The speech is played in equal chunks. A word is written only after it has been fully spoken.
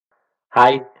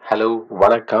Hi, hello,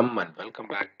 welcome, and welcome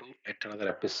back to yet another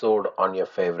episode on your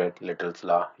favorite Little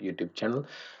Law YouTube channel.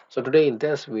 So, today in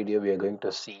this video, we are going to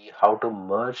see how to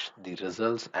merge the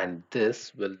results, and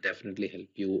this will definitely help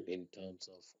you in terms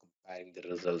of comparing the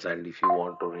results. And if you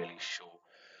want to really show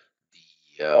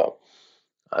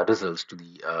the results to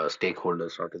the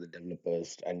stakeholders or to the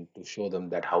developers and to show them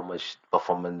that how much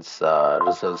performance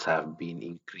results have been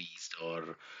increased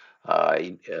or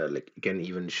like you can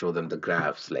even show them the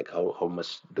graphs like how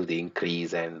much do they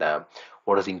increase and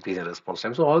what is the increase in response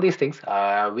time. So all these things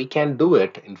we can do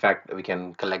it. In fact, we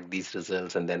can collect these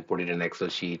results and then put it in Excel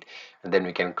sheet, and then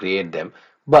we can create them.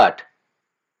 But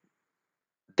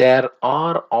there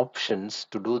are options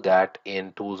to do that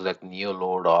in tools like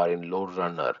NeoLoad or in Load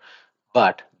Runner,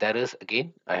 but there is,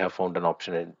 again, I have found an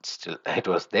option and still it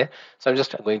was there. So I'm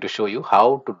just going to show you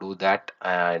how to do that,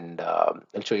 and I'll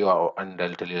show you how, and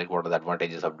I'll tell you like what are the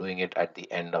advantages of doing it at the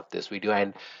end of this video,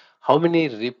 and how many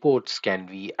reports can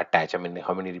we attach. I mean,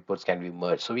 how many reports can we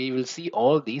merge. So we will see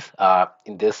all these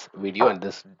in this video, and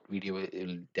this video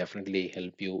will definitely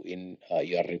help you in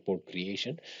your report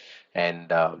creation.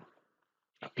 And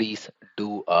please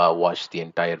do watch the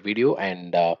entire video.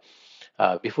 And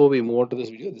before we move on to this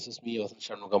video, this is me, Vasan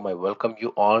Shanmugam. I welcome you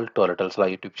all to our Little Sala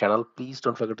YouTube channel. Please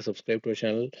don't forget to subscribe to our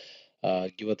channel,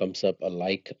 give a thumbs up, a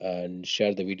like, and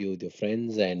share the video with your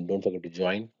friends. And don't forget to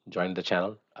join the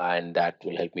channel, and that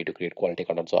will help me to create quality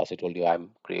content. So as I told you,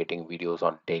 I'm creating videos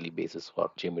on daily basis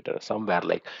for JMeter. Somewhere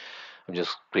like I'm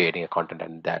just creating a content,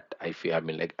 and that I feel, I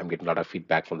mean, like I'm getting a lot of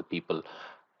feedback from the people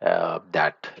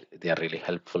that they are really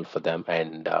helpful for them.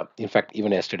 And in fact,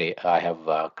 even yesterday, I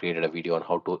have created a video on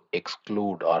how to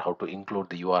exclude or how to include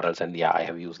the URLs. And yeah, I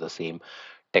have used the same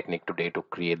technique today to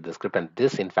create the script. And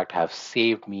this, in fact, have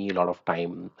saved me a lot of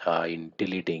time in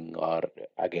deleting, or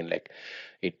again, like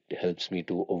it helps me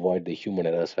to avoid the human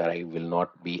errors where I will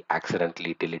not be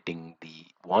accidentally deleting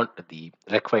the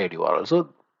required URL.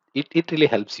 So it really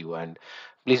helps you. And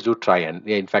please do try. And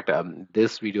yeah, in fact,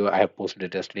 this video I have posted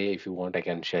it yesterday. If you want, I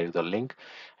can share you the link.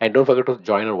 And don't forget to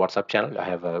join our WhatsApp channel.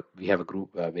 We have a group,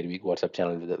 a very big WhatsApp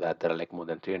channel that there are like more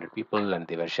than 300 people, and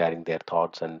they were sharing their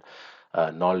thoughts and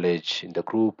knowledge in the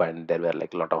group. And there were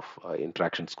like a lot of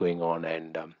interactions going on,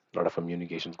 and a lot of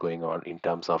communications going on in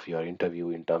terms of your interview,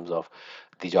 in terms of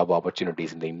the job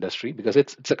opportunities in the industry, because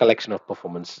it's a collection of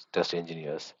performance test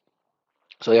engineers.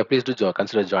 So yeah, please do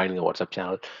consider joining the WhatsApp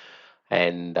channel.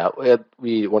 And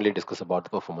we only discuss about the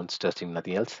performance testing,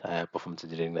 nothing else, performance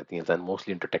engineering, nothing else, and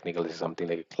mostly into technical. This is something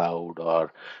like a cloud,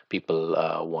 or people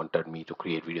wanted me to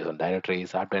create videos on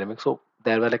Dynatrace, App Dynamics. So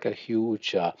there were like a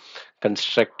huge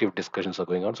constructive discussions are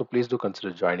going on. So please do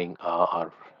consider joining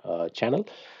our channel.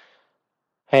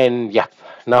 And yeah,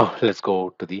 now let's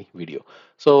go to the video.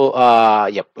 So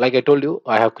yep, like I told you,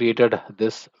 I have created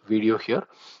this video here,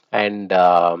 and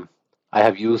I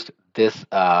have used this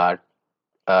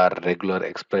regular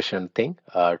expression thing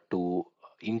to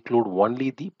include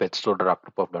only the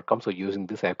petstore.octopuff.com. So using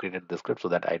this, I have created the script so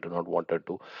that I do not wanted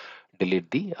to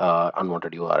delete the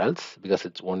unwanted URLs, because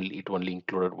it only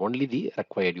included only the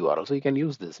required URL. So you can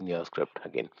use this in your script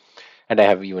again. And I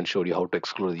have even showed you how to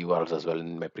exclude the URLs as well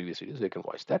in my previous videos. So you can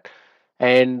watch that.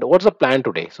 And what's the plan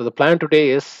today? So the plan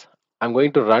today is I'm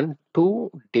going to run two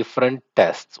different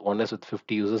tests. One is with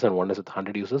 50 users and one is with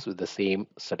 100 users with the same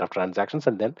set of transactions,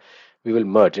 and then we will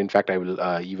merge. In fact, I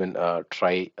will even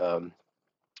try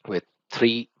with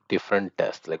three different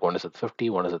tests. Like one is with 50,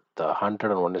 one is with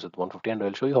 100, and one is with 150. And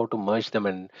I'll show you how to merge them,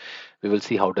 and we will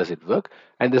see how does it work.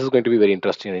 And this is going to be very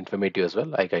interesting and informative as well.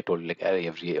 Like I told you, like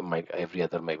every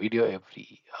other my video,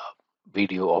 every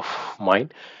video of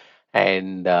mine.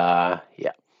 And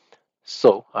yeah,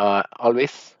 so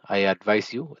always I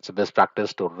advise you, it's a best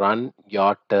practice to run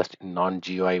your test in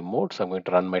non-GUI mode. So I'm going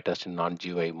to run my test in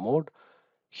non-GUI mode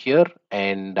here,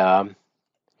 and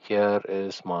here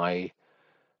is my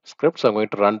script. So I'm going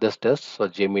to run this test. So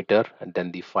JMeter and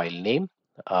then the file name.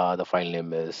 The file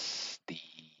name is the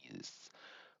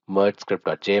merge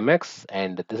script.jmx,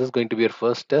 and this is going to be your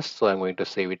first test. So I'm going to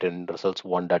save it in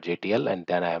results1.jtl, and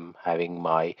then I'm having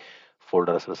my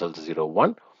folder as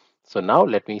results01. So now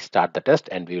let me start the test,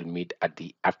 and we will meet at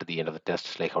the after the end of the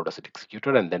test, like how does it execute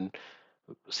it, and then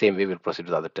same way we'll proceed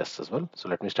with other tests as well. So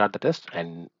let me start the test,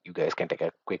 and you guys can take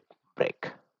a quick break.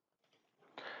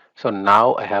 So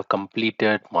now I have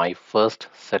completed my first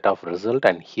set of result,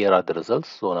 and here are the results.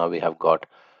 So now we have got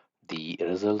the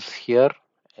results here,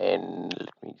 and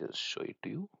let me just show it to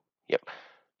you. Yep.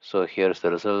 So here's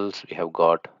the results. We have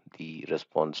got the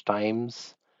response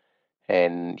times,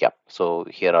 and yep. So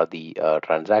here are the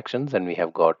transactions, and we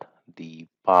have got the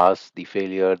pass, the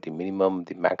failure, the minimum,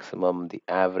 the maximum, the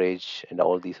average, and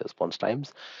all these response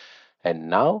times. And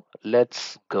now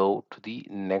let's go to the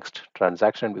next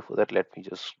transaction. Before that, let me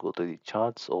just go to the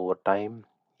charts over time.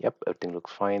 Yep, everything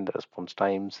looks fine. The response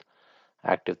times,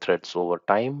 active threads over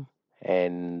time,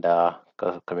 and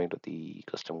coming to the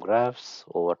custom graphs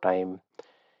over time.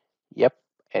 Yep,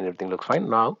 and everything looks fine.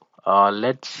 Now, I'm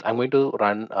going to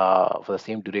run for the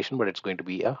same duration, but it's going to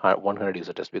be a 100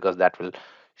 user test because that will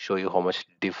show you how much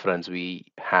difference we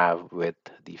have with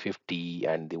the 50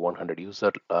 and the 100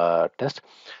 user test.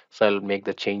 So I'll make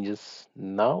the changes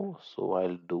now. So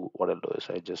what I'll do is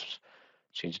I just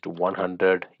change it to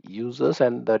 100 users,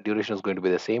 and the duration is going to be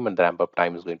the same, and the ramp up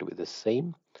time is going to be the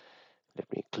same.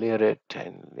 Let me clear it,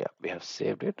 and yeah, we have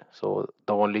saved it. So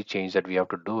the only change that we have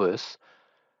to do is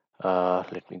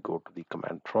let me go to the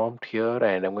command prompt here,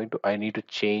 and I need to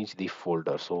change the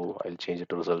folder. So I'll change it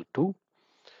to result 2,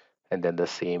 and then the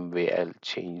same way I'll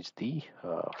change the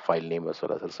file name as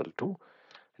well as result 2.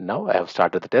 Now I have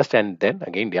started the test, and then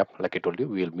again, yep, like I told you,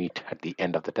 we'll meet at the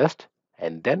end of the test,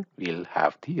 and then we'll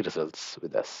have the results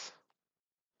with us.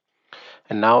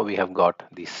 And now we have got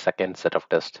the second set of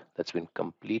tests that's been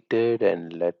completed,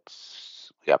 and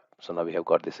yep, so now we have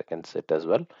got the second set as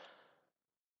well.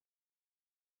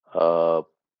 Uh,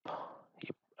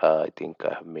 yep, I think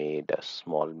I have made a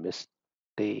small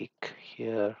mistake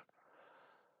here.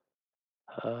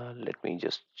 Let me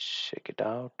just check it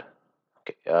out.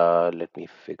 Okay, let me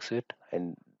fix it.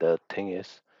 And the thing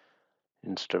is,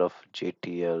 instead of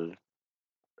JTL,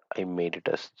 I made it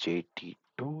as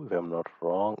JT2, if I'm not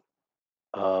wrong.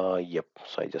 Yep,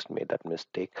 so I just made that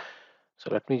mistake. So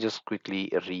let me just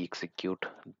quickly re-execute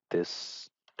this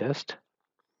test.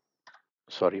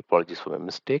 Sorry, apologies for my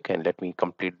mistake. And let me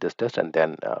complete this test, and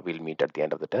then we'll meet at the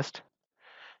end of the test.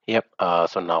 Yep.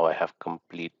 So now I have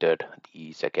completed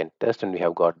the second test, and we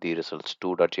have got the results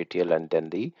 2.jtl and then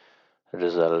the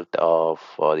result of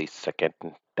the second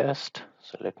test.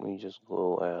 So let me just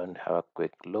go and have a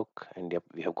quick look. And yep,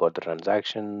 we have got the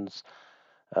transactions,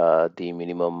 the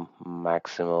minimum,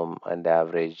 maximum, and the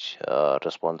average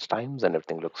response times, and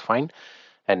everything looks fine.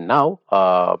 And now,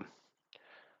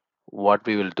 what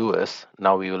we will do is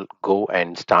now we will go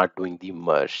and start doing the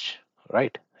merge,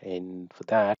 right? And for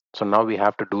that, so now we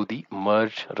have to do the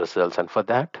merge results, and for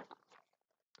that,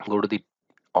 go to the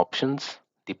options,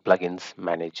 the plugins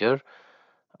manager.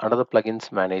 Under the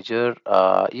plugins manager,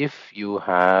 if you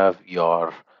have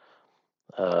your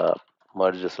uh,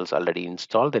 merge results already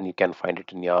installed, then you can find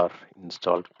it in your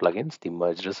installed plugins, the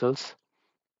merge results,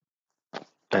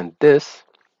 and this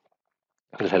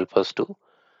will help us to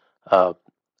uh,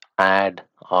 add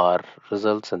our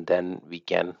results, and then we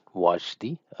can watch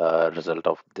the result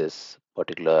of this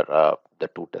particular the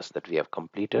two tests that we have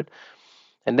completed.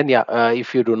 And then yeah,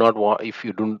 if you do not want, if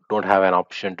you don't have an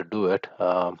option to do it,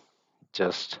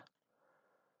 just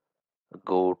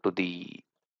go to the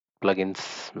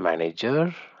plugins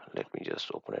manager. Let me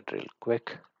just open it real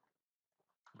quick,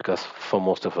 because for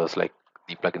most of us, like,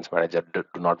 the plugins manager do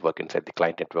not work inside the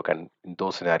client network, and in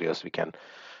those scenarios we can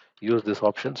use this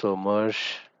option. So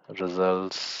merge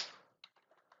results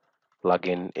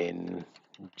plugin in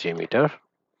JMeter,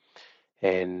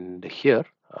 and here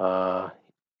you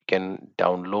can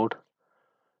download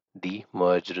the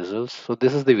merge results. So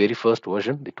this is the very first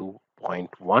version, the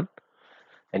 2.1,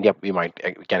 and yep, we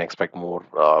can expect more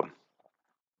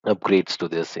upgrades to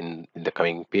this in the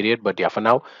coming period. But yeah, for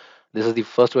now, this is the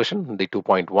first version, the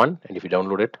 2.1, and if you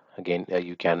download it again,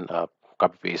 you can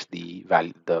copy paste the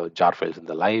jar files in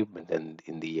the live and then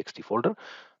in the ext folder,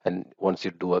 and once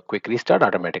you do a quick restart,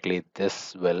 automatically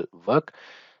this will work.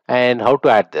 And how to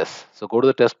add this? So go to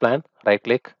the test plan, right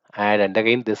click, add, and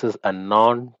again this is a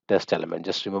non-test element.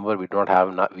 Just remember, we don't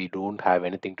have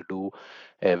anything to do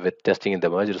with testing in the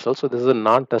merge results. So this is a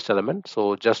non-test element.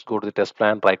 So just go to the test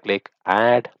plan, right click,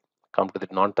 add, come to the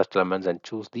non-test elements and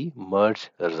choose the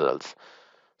merge results.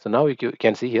 So now you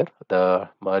can see here the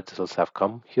merge results have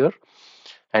come here,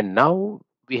 and now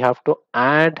we have to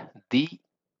add the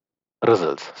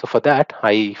results. So for that,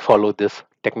 I follow this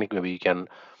technique. Maybe you can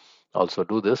also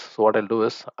do this. So what I'll do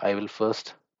is I will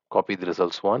first copy the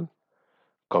results one,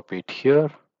 copy it here,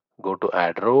 go to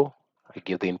add row, I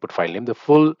give the input file name, the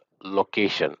full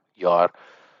location, your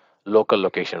local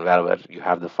location wherever you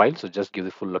have the file. So just give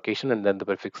the full location, and then the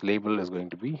prefix label is going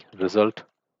to be result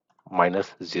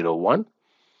minus 01,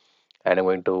 and I'm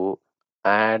going to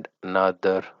add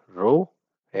another row,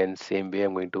 and same way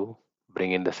I'm going to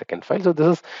bring in the second file. So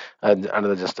this is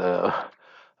another just a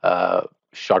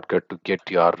shortcut to get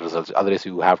your results. Otherwise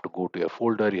you have to go to your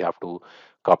folder, you have to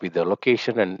copy the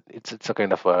location, and it's a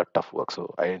kind of a tough work.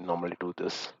 So I normally do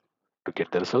this to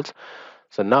get the results.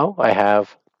 So now I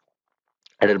have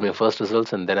added my first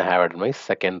results, and then I have added my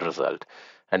second result,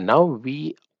 And now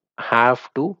we have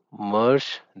to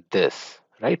merge this,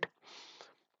 right?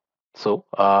 So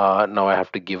now I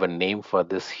have to give a name for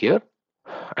this here.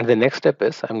 And the next step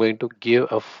is I'm going to give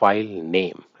a file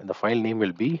name. And the file name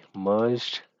will be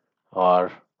merged,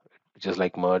 or just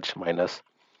like merge minus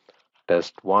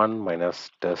test1 minus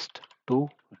test2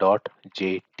 dot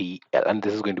jtl. And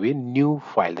this is going to be a new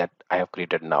file that I have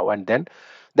created now. And then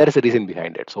there is a reason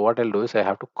behind it. So what I'll do is I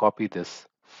have to copy this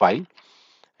file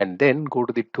and then go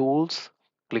to the tools,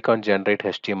 click on generate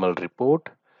HTML report,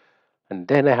 and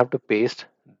then I have to paste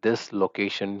this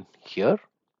location here,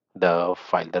 the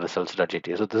file, the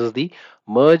results.jta. So this is the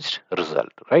merged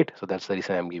result, right? So that's the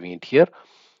reason I'm giving it here.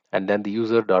 And then the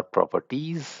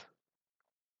user.properties,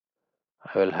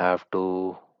 I will have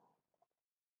to,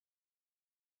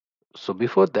 so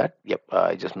before that, yep,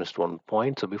 I just missed one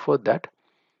point. So before that,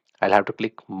 I'll have to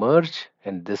click merge,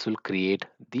 and this will create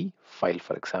the file.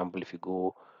 For example, if you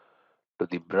go to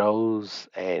the browse,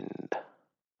 and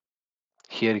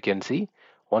here you can see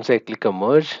once I click a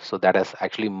merge, so that has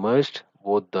actually merged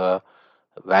both the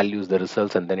values, the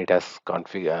results, and then it has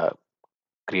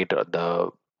created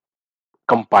the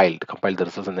compiled the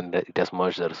results, and then it has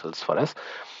merged the results for us.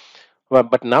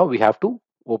 But now we have to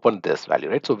open this value,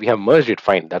 right? So we have merged it,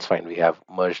 fine, that's fine. We have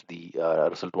merged the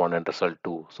result one and result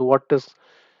two. So what is,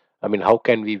 I mean, how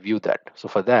can we view that? So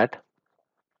for that,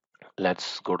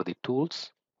 let's go to the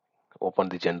tools, open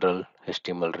the general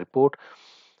HTML report,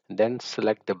 then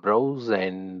select the browse,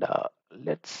 and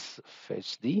let's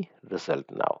fetch the result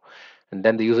now. And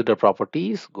then the user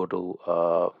properties, go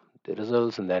to the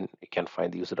results, and then you can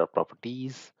find the user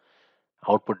properties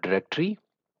output directory.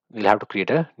 We'll have to create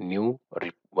a new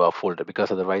folder,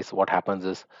 because otherwise what happens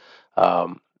is,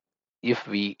 um, if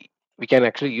we can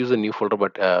actually use a new folder,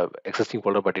 but existing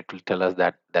folder, but it will tell us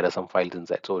that there are some files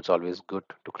inside. So it's always good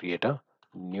to create a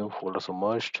new folder. So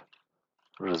merged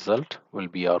result will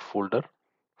be our folder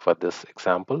for this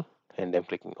example, and then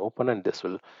clicking open, and this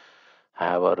will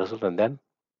have a result. And then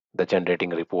the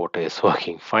generating report is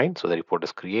working fine, so the report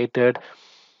is created.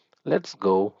 Let's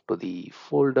go to the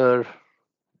folder,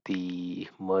 the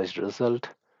merged result,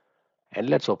 and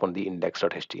let's open the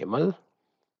index.html.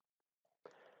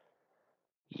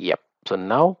 Yep, so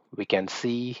now we can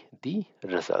see the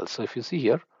results. So if you see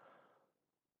here,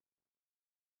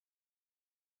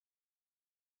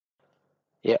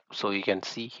 yeah, so you can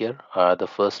see here the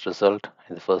first result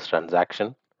and the first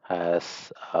transaction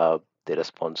has the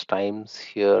response times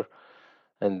here,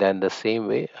 and then the same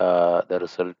way the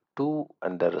result 2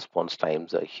 and the response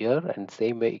times are here, and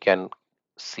same way you can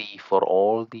see for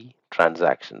all the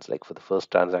transactions, like for the first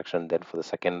transaction, then for the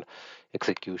second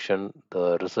execution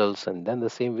the results, and then the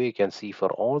same way you can see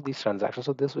for all these transactions.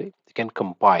 So this way you can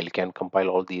compile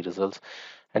all the results,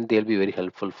 and they'll be very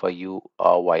helpful for you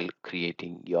while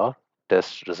creating your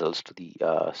test results to the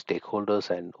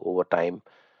stakeholders. And over time,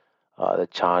 the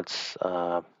charts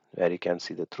where you can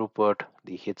see the throughput,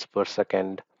 the hits per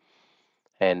second,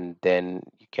 and then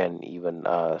you can even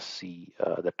see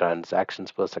the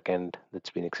transactions per second that's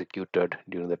been executed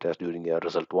during the test, during your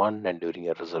result one and during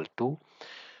your result two,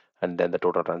 and then the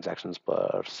total transactions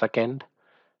per second,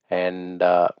 and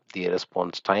the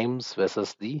response times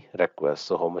versus the request.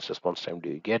 So how much response time do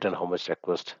you get, and how much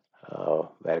request were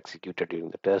executed during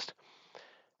the test,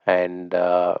 and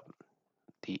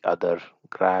the other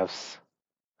graphs,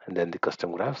 and then the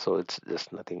custom graph. So it's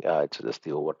just nothing, it's just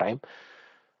the overtime.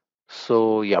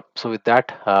 So yeah, so with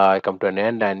that I come to an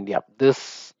end, and yeah,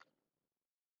 this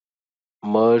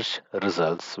merge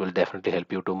results will definitely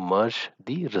help you to merge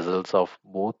the results of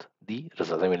both the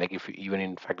results. I mean, like, if you, even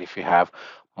in fact, if you have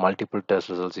multiple test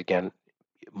results, you can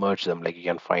merge them. Like, you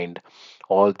can find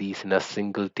all these in a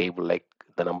single table, like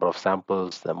the number of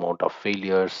samples, the amount of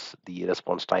failures, the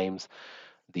response times,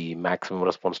 the maximum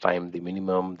response time, the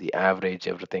minimum, the average,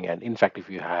 everything. And in fact, if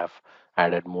you have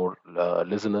added more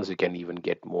listeners, you can even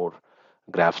get more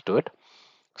graphs to it.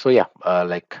 So yeah,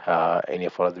 like any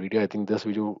of our other video, I think this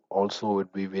video also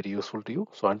would be very useful to you.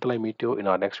 So until I meet you in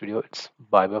our next video, it's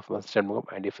bye bye from Mr.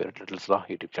 Shanmugam and your favorite Little Slaw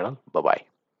YouTube channel. Bye bye.